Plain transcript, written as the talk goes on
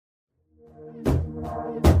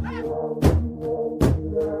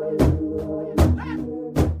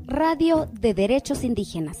radio de derechos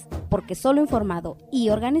indígenas, porque solo informado y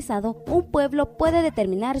organizado, un pueblo puede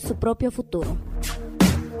determinar su propio futuro.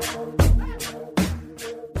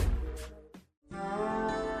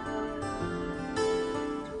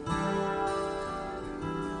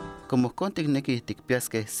 Como contigneki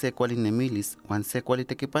tikpiaske se cualinemilis wan se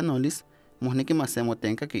cualitequipanolis, mohneki masemo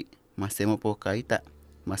tenkaki, masemo pokaita.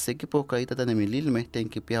 Maseki pokaita tanemililme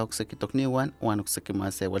tenkipia oxekitokniwan wan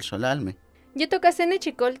oxekimase xolalme. Yetokase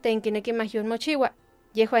nechikol tenkineki mahyun mochiwa,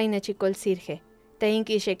 yehua inechikol SIRGE.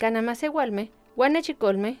 Teinki xekana masewalme, wan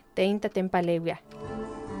nechikolme teinta tempalewia.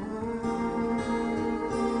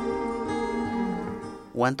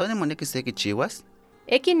 Wan tone moneki seki chiwas?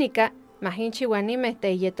 Ekinika majinchiwanime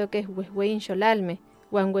teyetoke wehwein xolalme,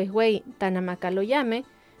 wan wehwei tanamakaloyame,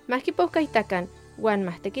 mahkipoukaitakan, wan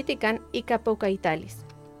mahtekitikan ikapoukaitalis.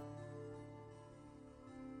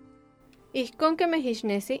 Ijkon que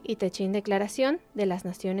mejixnesi itechin Declaración de las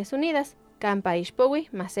Naciones Unidas, Kampa Ixpowi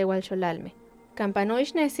masewal xolalme. Kampa no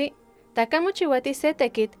ixnesi, takamochiwati se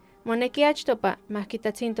tekit, moneki achtopa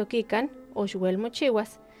mahkitatzintokikan, oxuel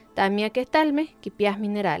mochiwas, tamia ketalme kipias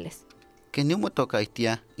minerales. ¿Qué neumo toca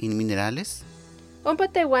istia in minerales? Ompa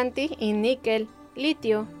tehuanti in níquel,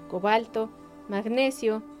 litio, cobalto,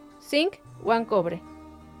 magnesio, zinc, wan cobre.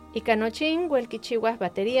 Ikanochin huelkichiwas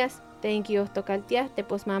baterías, teinkios tocaltias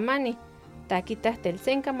teposmamani, taquitas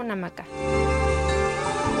telsenca monamaca.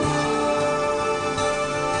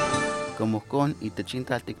 Como con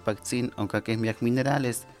itechintal tikpaktzin onkaques miak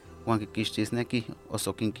minerales, wan kikixtisneki o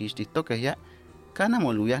sokinkixtis tokeya, kana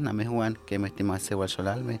moluyas namehuan que mestimase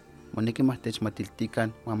walxolalme, moneki mastech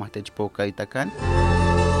matiltikan, wan mastech pokaitakan.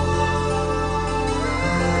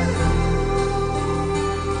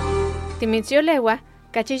 Timitziolehua,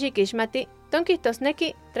 kachixikixmati,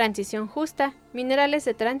 tonkistosneki, transición justa, minerales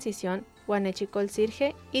de transición, Huanechicol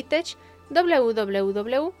SIRGE, itech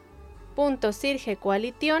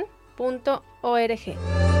www.sirgecoalition.org.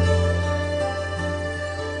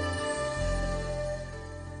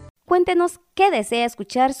 Cuéntenos qué desea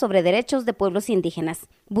escuchar sobre derechos de pueblos indígenas.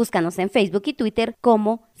 Búscanos en Facebook y Twitter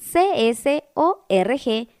como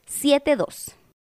CSORG72.